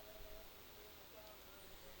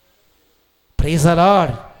 Praise the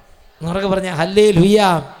Lord. എന്നൊക്കെ പറഞ്ഞ ഹല്ലേലൂയ.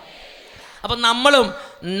 അപ്പം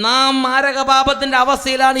നാം മാരകപാപത്തിൻ്റെ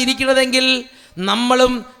അവസ്ഥയിലാണ് ഇരിക്കുന്നതെങ്കിൽ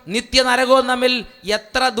നമ്മളും നിത്യനരകവും തമ്മിൽ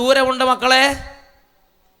എത്ര ദൂരമുണ്ട് മക്കളെ?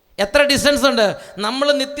 എത്ര ഡിസ്റ്റൻസ് ഉണ്ട്? നമ്മൾ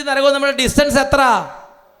നിത്യനരകവും തമ്മിലുള്ള ഡിസ്റ്റൻസ് എത്ര?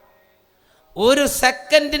 1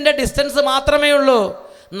 സെക്കൻഡിൻ്റെ ഡിസ്റ്റൻസ് മാത്രമേ ഉള്ളൂ.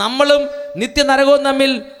 നമ്മളും നിത്യനരകവും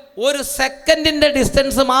തമ്മിൽ 1 സെക്കൻഡിൻ്റെ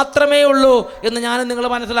ഡിസ്റ്റൻസ് മാത്രമേ ഉള്ളൂ എന്ന് ഞാനും നിങ്ങൾ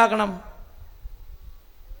മനസ്സിലാക്കണം.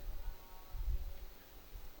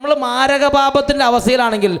 നമ്മൾ മാരകപാപത്തിൻ്റെ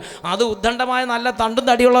അവസ്ഥയിലാണെങ്കിൽ, അത് ഉദ്ദണ്ഡമായ നല്ല തണ്ടും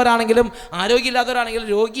തടിയുള്ളവരാണെങ്കിലും ആരോഗ്യമില്ലാത്തവരാണെങ്കിലും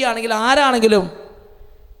രോഗിയാണെങ്കിലും ആരാണെങ്കിലും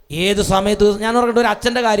ഏത് സമയത്ത്, ഞാൻ പറഞ്ഞിട്ട് ഒരു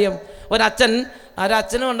അച്ഛൻ്റെ കാര്യം,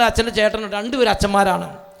 ഒരച്ഛനുണ്ട്, അച്ഛൻ്റെ ചേട്ടനുണ്ട്, 2 പേര് അച്ഛന്മാരാണ്.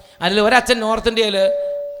 അതിൽ ഒരച്ഛൻ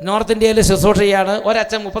നോർത്ത് ഇന്ത്യയിൽ ശുശ്രൂഷ ചെയ്യാണ്.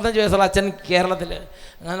 ഒരച്ഛൻ 35 വയസ്സുള്ള അച്ഛൻ കേരളത്തിൽ.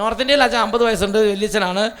 നോർത്ത് ഇന്ത്യയിൽ അച്ഛൻ 50 വയസ്സുണ്ട്,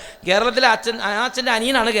 വലിയച്ഛനാണ്. കേരളത്തിലെ അച്ഛൻ്റെ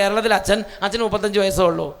അനിയനാണ് കേരളത്തിലെ അച്ഛൻ 35 വയസ്സേ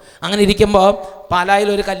ഉള്ളൂ. അങ്ങനെ ഇരിക്കുമ്പോൾ പാലായിൽ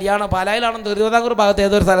ഒരു കല്യാണം, പാലായിലാണെന്ന് തിരുവിതാംകൂർ ഭാഗത്ത്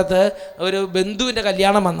ഏതൊരു സ്ഥലത്ത് ഒരു ബന്ധുവിൻ്റെ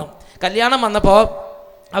കല്യാണം വന്നപ്പോൾ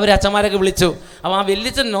അവർ അച്ഛന്മാരൊക്കെ വിളിച്ചു. അപ്പോൾ ആ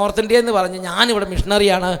വലിയച്ഛൻ നോർത്ത് ഇന്ത്യ എന്ന് പറഞ്ഞ്, ഞാനിവിടെ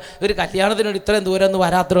മിഷണറിയാണ്, ഒരു കല്യാണത്തിനോട് ഇത്രയും ദൂരം ഒന്നും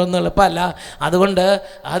വരാത്തതൊന്നും എളുപ്പമല്ല, അതുകൊണ്ട്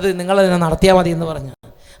അത് നിങ്ങളതിനെ നടത്തിയാൽ മതി എന്ന് പറഞ്ഞു.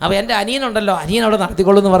 അപ്പോൾ എൻ്റെ അനിയനുണ്ടല്ലോ, അനിയൻ അവിടെ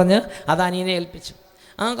നടത്തിക്കൊള്ളൂ എന്ന് പറഞ്ഞ് അത് അനിയനെ ഏൽപ്പിച്ചു.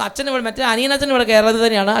 അച്ഛൻ ഇവിടെ, മറ്റേ അനിയനച്ഛൻ ഇവിടെ കേരളത്തിൽ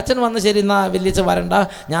തന്നെയാണ്. അച്ഛൻ വന്ന് ശരി എന്നാൽ വലിയച്ഛൻ വരണ്ട,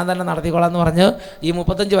 ഞാൻ തന്നെ നടത്തിക്കൊള്ളാം എന്ന് പറഞ്ഞ് ഈ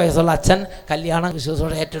 35 വയസ്സുള്ള അച്ഛൻ കല്യാണം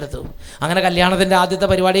വിശ്വാസത്തോടെ ഏറ്റെടുത്തു. അങ്ങനെ കല്യാണത്തിൻ്റെ ആദ്യത്തെ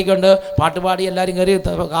പരിപാടിയൊക്കെ ഉണ്ട്, പാട്ടുപാടി എല്ലാവരും കയറി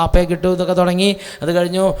കാപ്പയൊക്കെ ഇട്ടു, ഇതൊക്കെ തുടങ്ങി. അത്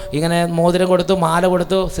കഴിഞ്ഞു ഇങ്ങനെ മോതിരം കൊടുത്തു, മാല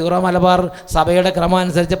കൊടുത്തു. സീറോ മലബാർ സഭയുടെ ക്രമം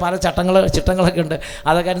അനുസരിച്ച് പല ചിട്ടങ്ങളൊക്കെ ഉണ്ട്,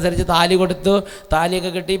 അതൊക്കെ അനുസരിച്ച് താലി കൊടുത്തു,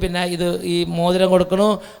 താലിയൊക്കെ കിട്ടി. പിന്നെ ഈ മോതിരം കൊടുക്കണു.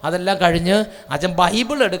 അതെല്ലാം കഴിഞ്ഞ് അച്ഛൻ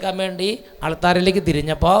ബൈബിൾ എടുക്കാൻ വേണ്ടി ആൾത്താരിലേക്ക്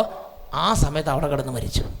തിരിഞ്ഞപ്പോൾ ആ സമയത്ത് അവിടെ കിടന്ന്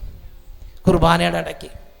മരിച്ചു. കുർബാനയുടെ ഇടയ്ക്ക്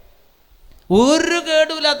ഒരു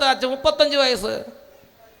കേടുമില്ലാത്ത അച്ഛൻ, 35 വയസ്സ്.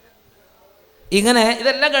 ഇങ്ങനെ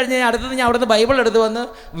ഇതെല്ലാം കഴിഞ്ഞ് അടുത്തത് ഞാൻ അവിടുന്ന് ബൈബിൾ എടുത്ത് വന്ന്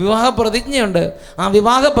വിവാഹ പ്രതിജ്ഞയുണ്ട്, ആ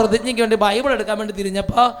വിവാഹ പ്രതിജ്ഞയ്ക്ക് വേണ്ടി ബൈബിൾ എടുക്കാൻ വേണ്ടി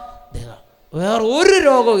തിരിഞ്ഞപ്പോൾ വേറെ ഒരു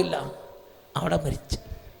രോഗവും ഇല്ല, അവിടെ മരിച്ചു.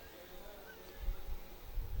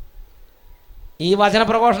 ഈ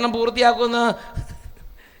വചനപ്രഘോഷണം പൂർത്തിയാക്കുന്ന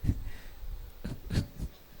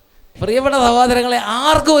പ്രിയപ്പെട്ട സഹോദരങ്ങളെ,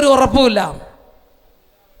 ആർക്കും ഒരു ഉറപ്പുമില്ല.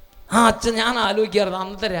 ആ അച്ഛൻ ഞാൻ ആലോചിക്കാറുണ്ട്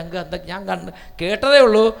അന്നത്തെ രംഗം എന്താ ഞാൻ കേട്ടതേ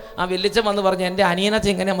ഉള്ളൂ. ആ വല്യച്ഛൻ വന്ന് പറഞ്ഞു എൻ്റെ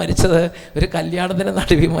അനിയനച്ഛൻ ഇങ്ങനെ മരിച്ചത് ഒരു കല്യാണത്തിന്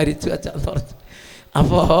നടുവിൽ മരിച്ചു അച്ഛാന്ന് പറഞ്ഞു.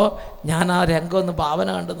 അപ്പോൾ ഞാൻ ആ രംഗം ഒന്ന് ഭാവന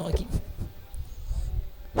കണ്ട് നോക്കി.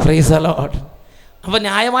 Praise the Lord. അപ്പോൾ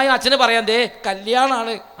ന്യായമായും അച്ഛന് പറയാൻ ദേ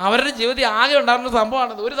കല്യാണമാണ് അവരുടെ ജീവിതത്തിൽ ആകെ ഉണ്ടാകുന്ന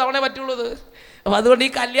സംഭവമാണത്, ഒരു തവണ പറ്റുള്ളൂ ഇത്. അപ്പോൾ അതുകൊണ്ട് ഈ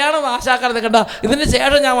കല്യാണം നാശാക്കാതെ കണ്ട. ഇതിന്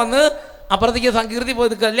ശേഷം ഞാൻ വന്ന് അപ്പുറത്തേക്ക് സങ്കീർത്തി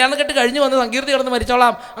പോയി കല്യാണം കെട്ട് കഴിഞ്ഞ് വന്ന് സങ്കീർത്തി കിടന്ന്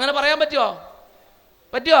മരിച്ചോളാം അങ്ങനെ പറയാൻ പറ്റുമോ?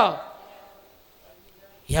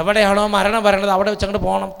 എവിടെയാണോ മരണം വരണത് അവിടെ വെച്ചങ്ങോട്ട്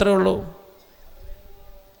പോകണം, അത്രേ ഉള്ളൂ.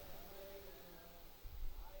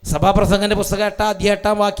 സഭാപ്രസംഗൻ്റെ പുസ്തകം 8-ാം അധ്യായം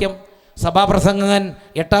 8-ാം വാക്യം, സഭാപ്രസംഗൻ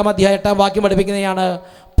 8-ാം അധ്യായം 8-ാം വാക്യം പഠിപ്പിക്കുന്നതാണ്,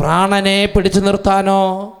 പ്രാണനെ പിടിച്ചു നിർത്താനോ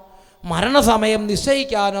മരണസമയം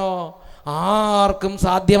നിശ്ചയിക്കാനോ ആർക്കും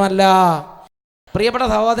സാധ്യമല്ല. പ്രിയപ്പെട്ട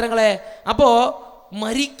സഹോദരങ്ങളെ, അപ്പോൾ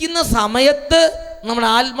മരിക്കുന്ന സമയത്ത് നമ്മുടെ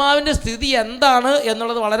ആത്മാവിൻ്റെ സ്ഥിതി എന്താണ്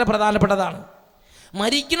എന്നുള്ളത് വളരെ പ്രധാനപ്പെട്ടതാണ്.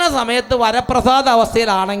 മരിക്കുന്ന സമയത്ത് വരപ്രസാദ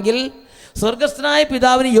അവസ്ഥയിലാണെങ്കിൽ, സ്വർഗസ്ഥനായ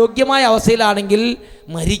പിതാവിന് യോഗ്യമായ അവസ്ഥയിലാണെങ്കിൽ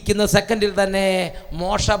മരിക്കുന്ന സെക്കൻഡിൽ തന്നെ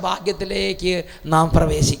മോക്ഷഭാഗ്യത്തിലേക്ക് നാം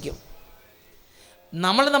പ്രവേശിക്കും.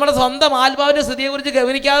 നമ്മൾ നമ്മുടെ സ്വന്തം ആത്മാവിൻ്റെ സ്ഥിതിയെക്കുറിച്ച്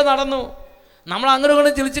ഗവനിക്കാതെ നടന്നു. നമ്മൾ അങ്ങനെ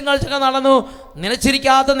കൊണ്ട് ചിളിച്ചും കളിച്ചൊക്കെ നടന്നു.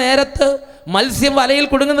 നനച്ചിരിക്കാത്ത നേരത്ത് മത്സ്യം വലയിൽ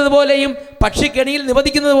കുടുങ്ങുന്നത് പോലെയും പക്ഷി കെണിയിൽ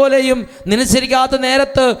നിവദിക്കുന്നത് പോലെയും നനച്ചിരിക്കാത്ത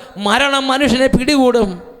നേരത്ത് മരണം മനുഷ്യനെ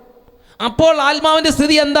പിടികൂടും. അപ്പോൾ ആത്മാവിൻ്റെ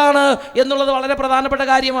സ്ഥിതി എന്താണ് എന്നുള്ളത് വളരെ പ്രധാനപ്പെട്ട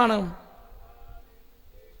കാര്യമാണ്.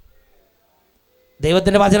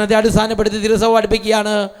 ദൈവത്തിൻ്റെ വചനത്തെ അടിസ്ഥാനപ്പെടുത്തി തിരുസഭ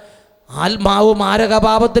പഠിപ്പിക്കുകയാണ്, ആത്മാവ്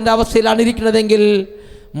മാരകപാപത്തിൻ്റെ അവസ്ഥയിലാണ് ഇരിക്കുന്നതെങ്കിൽ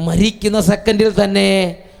മരിക്കുന്ന സെക്കൻഡിൽ തന്നെ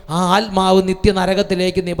ആ ആത്മാവ്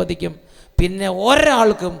നിത്യനരകത്തിലേക്ക് നിപതിക്കും. പിന്നെ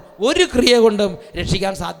ഒരാൾക്കും ഒരു ക്രിയ കൊണ്ടും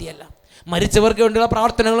രക്ഷിക്കാൻ സാധ്യമല്ല. മരിച്ചവർക്ക് വേണ്ടിയുള്ള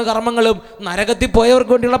പ്രാർത്ഥനകളും കർമ്മങ്ങളും നരകത്തിൽ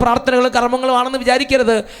പോയവർക്ക് വേണ്ടിയുള്ള പ്രാർത്ഥനകളും കർമ്മങ്ങളും ആണെന്ന്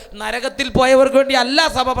വിചാരിക്കരുത്. നരകത്തിൽ പോയവർക്ക് വേണ്ടി അല്ല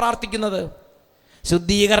സഭ പ്രാർത്ഥിക്കുന്നത്.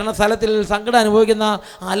 ശുദ്ധീകരണ സ്ഥലത്തിൽ സങ്കടം അനുഭവിക്കുന്ന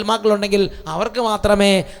ആത്മാക്കളുണ്ടെങ്കിൽ അവർക്ക്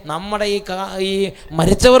മാത്രമേ നമ്മുടെ ഈ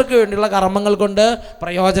മരിച്ചവർക്ക് വേണ്ടിയുള്ള കർമ്മങ്ങൾ കൊണ്ട്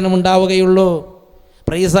പ്രയോജനമുണ്ടാവുകയുള്ളൂ.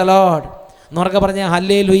 Praise the Lord. എന്നുറക്കെ പറഞ്ഞ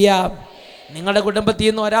ഹല്ലേലൂയ. നിങ്ങളുടെ കുടുംബത്തിൽ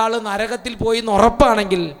നിന്ന് ഒരാൾ നരകത്തിൽ പോയി എന്ന്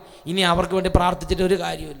ഉറപ്പാണെങ്കിൽ ഇനി അവർക്ക് വേണ്ടി പ്രാർത്ഥിച്ചിട്ട് ഒരു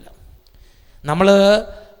കാര്യമില്ല. നമ്മൾ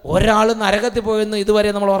ഒരാൾ നരകത്തിൽ പോയെന്ന് ഇതുവരെ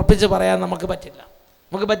നമ്മൾ ഉറപ്പിച്ച് പറയാൻ നമുക്ക് പറ്റില്ല.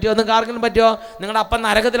 നമുക്ക് പറ്റുമോ? നിങ്ങൾക്ക് ആർക്കെങ്കിലും പറ്റുമോ? നിങ്ങളുടെ അപ്പൻ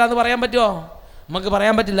നരകത്തിലാണെന്ന് പറയാൻ പറ്റുമോ? നമുക്ക്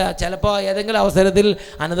പറയാൻ പറ്റില്ല. ചിലപ്പോൾ ഏതെങ്കിലും അവസരത്തിൽ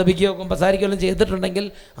അനുദപിക്കുകയോ കുമ്പസാരിക്കുകയോ ചെയ്തിട്ടുണ്ടെങ്കിൽ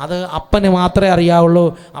അത് അപ്പന് മാത്രമേ അറിയാവുള്ളൂ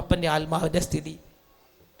അപ്പൻ്റെ ആത്മാവിൻ്റെ സ്ഥിതി.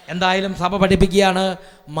 എന്തായാലും സഭ പഠിപ്പിക്കുകയാണ്,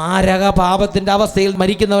 മാരക പാപത്തിൻ്റെ അവസ്ഥയിൽ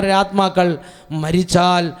മരിക്കുന്നവരുടെ ആത്മാക്കൾ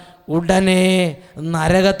മരിച്ചാൽ ഉടനെ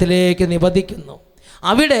നരകത്തിലേക്ക് നിപതിക്കുന്നു.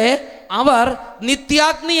 അവിടെ അവർ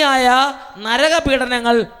നിത്യാഗ്നിയായ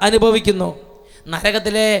നരകപീഡനങ്ങൾ അനുഭവിക്കുന്നു.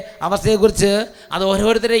 നരകത്തിലെ അവസ്ഥയെക്കുറിച്ച് അത്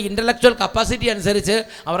ഓരോരുത്തരുടെ ഇൻ്റലക്ച്വൽ കപ്പാസിറ്റി അനുസരിച്ച്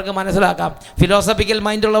അവർക്ക് മനസ്സിലാക്കാം. Philosophical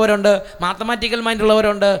മൈൻഡുള്ളവരുണ്ട്, mathematical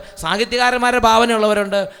മൈൻഡുള്ളവരുണ്ട്, സാഹിത്യകാരന്മാരുടെ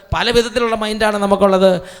ഭാവനയുള്ളവരുണ്ട്. പല വിധത്തിലുള്ള മൈൻഡാണ് നമുക്കുള്ളത്.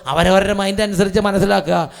 അവരവരുടെ മൈൻഡ് അനുസരിച്ച്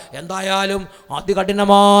മനസ്സിലാക്കുക. എന്തായാലും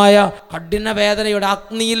അതികഠിനമായ കഠിന വേദനയുടെ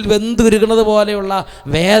അഗ്നിയിൽ വെന്തുരുകുന്നത് പോലെയുള്ള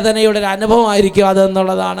വേദനയുടെ ഒരു അനുഭവമായിരിക്കും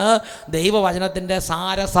അതെന്നുള്ളതാണ് ദൈവവചനത്തിൻ്റെ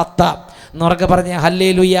സാരസത്ത. എന്നുറക്കെ പറഞ്ഞ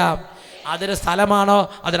ഹല്ലേലൂയ. അതൊരു സ്ഥലമാണോ,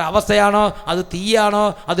 അതൊരു അവസ്ഥയാണോ, അത് തീയാണോ,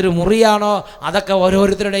 അതൊരു മുറിയാണോ, അതൊക്കെ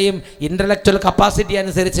ഓരോരുത്തരുടെയും ഇൻ്റലക്ച്വൽ കപ്പാസിറ്റി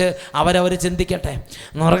അനുസരിച്ച് അവരവർ ചിന്തിക്കട്ടെ.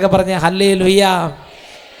 എന്നുറക്കെ പറഞ്ഞ ഹല്ലേലൂയ.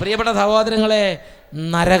 പ്രിയപ്പെട്ട സഹോദരങ്ങളെ,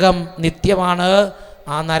 നരകം നിത്യമാണ്.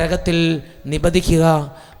 ആ നരകത്തിൽ നിബന്ധിക്കുക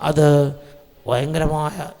അത്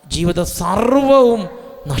ഭയങ്കരമായ ജീവിത സർവവും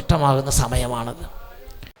നഷ്ടമാകുന്ന സമയമാണത്.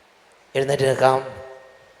 എഴുന്നേറ്റ് നിൽക്കാം.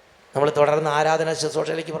 നമ്മൾ തുടർന്ന് ആരാധന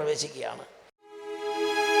ശുശ്രൂഷയിലേക്ക് പ്രവേശിക്കുകയാണ്.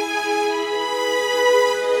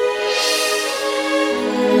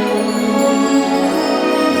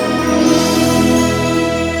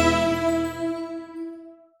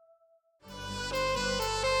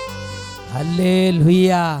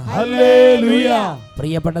 Hallelujah, hallelujah.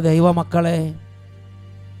 പ്രിയപ്പെട്ട ദൈവമക്കളെ,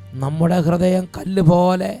 നമ്മുടെ ഹൃദയം കല്ല്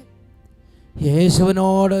പോലെ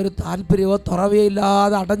യേശുവിനോടൊരു താല്പര്യമോ തുറവയോ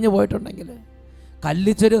ഇല്ലാതെ അടഞ്ഞു പോയിട്ടുണ്ടെങ്കിൽ,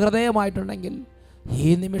 കല്ലിച്ചൊരു ഹൃദയമായിട്ടുണ്ടെങ്കിൽ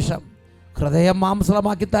ഈ നിമിഷം ഹൃദയം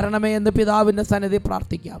മാംസളമാക്കി തരണമേ എന്ന് പിതാവിൻ്റെ സന്നിധി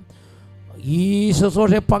പ്രാർത്ഥിക്കാം. ഈ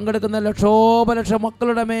ശുശ്രൂഷയിൽ പങ്കെടുക്കുന്ന ലക്ഷോപലക്ഷം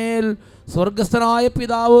മക്കളുടെ മേൽ സ്വർഗസ്ഥനായ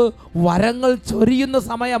പിതാവ് വരങ്ങൾ ചൊരിയുന്ന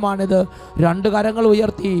സമയമാണിത്. രണ്ട് കരങ്ങൾ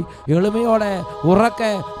ഉയർത്തി എളിമയോടെ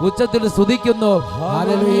ഉറക്കെ ഉച്ചത്തിൽ സ്തുതിക്കുന്നു.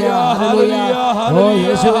 Hallelujah, hallelujah. ഓ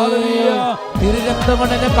യേശുവേ, തിരുരക്തം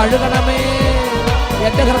കൊണ്ട് എന്നെ കഴുകണമേ,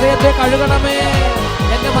 എൻ്റെ ഹൃദയത്തെ കഴുകണമേ,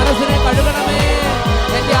 എൻ്റെ മനസ്സിനെ കഴുകണമേ,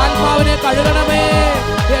 എൻ്റെ ആത്മാവിനെ കഴുകണമേ,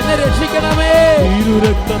 എന്നെ രക്ഷിക്കണമേ.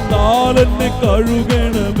 തിരുരക്തത്താൽ എന്നെ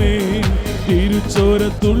കഴുകണമേ, തിരുച്ചോര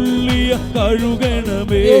തുള്ളിയ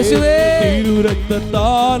കഴുകണമേ,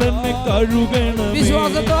 തിരുരക്തത്താൽ എന്നെ കഴുകണമേ,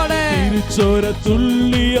 തിരുച്ചോര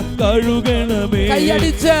തുള്ളിയ കഴുകണമേ,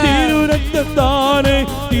 തിരുരക്തത്താലെ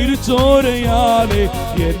തിരുച്ചോരയാലെ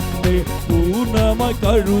എന്നെ പൂർണ്ണമായി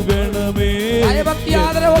കഴുകണമേ,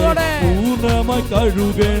 പൂർണ്ണമായി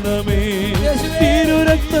കഴുകണമേ,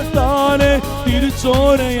 തിരുരക്തത്താലെ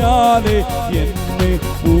തിരുച്ചോരയാലെ എന്നെ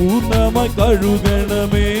പൂർണ്ണമായി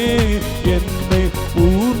കഴുകണമേ, എന്നെ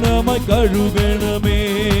പൂർണ്ണമായി കഴുകണമേ.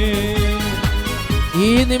 ഈ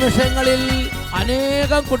നിമിഷങ്ങളിൽ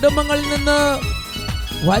അനേകം കുടുംബങ്ങളിൽ നിന്ന്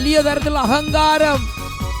വലിയ തരത്തിലുള്ള അഹങ്കാരം,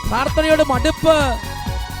 പ്രാർത്ഥനയോട് മടുപ്പ്,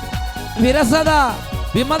 വിരസത,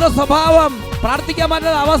 വിമത സ്വഭാവം, പ്രാർത്ഥിക്കാൻ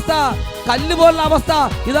പറ്റാത്ത അവസ്ഥ, കല്ലുപോലുള്ള അവസ്ഥ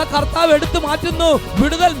ഇതാ കർത്താവ് എടുത്തു മാറ്റുന്നു,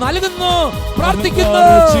 വിടുതൽ നൽകുന്നു. പ്രാർത്ഥിക്കുന്നു.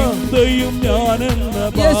 ചിന്തയും ഞാനെന്ന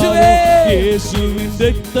യേശുവിന്റെ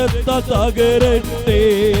രക്തത്താൽ തകരട്ടെ,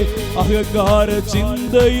 അഹങ്കാര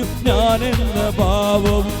ചിന്തയും ഞാനെന്ന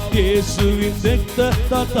ഭാവം യേശുവിന്റെ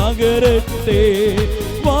രക്തത്താൽ തകരട്ടെ,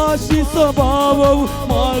 വാശി സ്വഭാവവും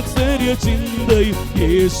മാത്സര്യ ചിന്തയും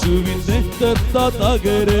യേശുവിന്റെ രക്തത്താൽ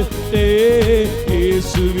തകരട്ടെ,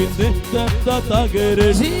 യേശുവിന്റെ രക്തത്താൽ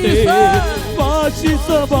തകരട്ടെ, വാശി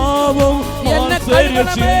സ്വഭാവവും മാത്സര്യ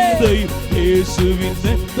ചിന്തയും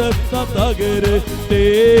യേശുവിന്റെ രക്തത്താൽ തകരട്ടെ,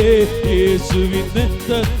 യേശുവിന്റെ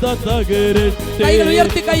രക്തത്താൽ തകരട്ടെ,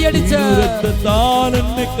 രക്തത്താൽ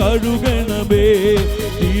എന്നെ കഴുകണമേ,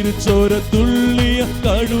 തിരുച്ചോര തുള്ളിയ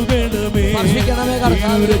കഴുകണമേ,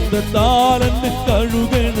 രക്തത്താൽ എന്നെ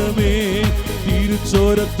കഴുകണമേ,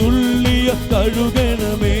 തിരുച്ചോര തുള്ളിയ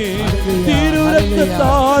കഴുകണമേ,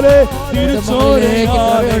 തിരുരക്തത്താലെ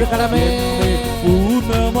തിരുച്ചോരയാലെ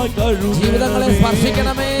പൂർണ്ണമായി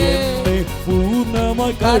കഴുകണമേ,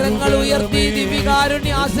 പൂർണ്ണമായി കരങ്ങൾ ഉയർത്തി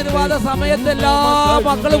ദിവ്യകാരുണ്യ ആശീർവാദ സമയത്തെല്ലാം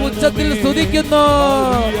മക്കൾ ഉച്ചത്തിൽ സ്തുതിക്കുന്നു.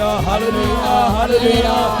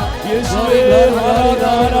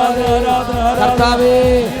 കർത്താവേ,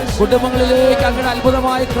 കുടുംബങ്ങളിലേക്ക് അങ്ങയുടെ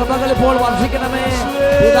അത്ഭുതമായ കൃപകൾ ഇപ്പോൾ വർഷിക്കണമേ.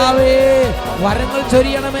 പിതാവേ, വരങ്ങൾ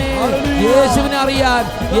ചൊരിയണമേ. യേശുവിനെ അറിയാൻ,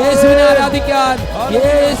 യേശുവിനെ ആരാധിക്കാൻ,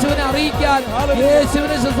 യേശുവിനെ അറിയിക്കാൻ,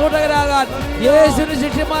 യേശുവിനെ ശുശ്രൂഷകരാകാൻ, യേശുവിന്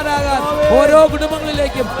ശിഷ്യന്മാരാകാൻ ഓരോ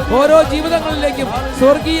കുടുംബങ്ങളിലേക്കും ഓരോ ജീവിതങ്ങളിലേക്കും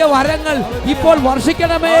സ്വർഗീയ വരങ്ങൾ ഇപ്പോൾ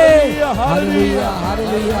വർഷിക്കണമേ. Hallelujah,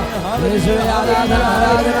 hallelujah. യേശുവേ ആരാധന,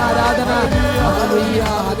 ആരാധന, ആരാധന. ഹല്ലേലൂയ.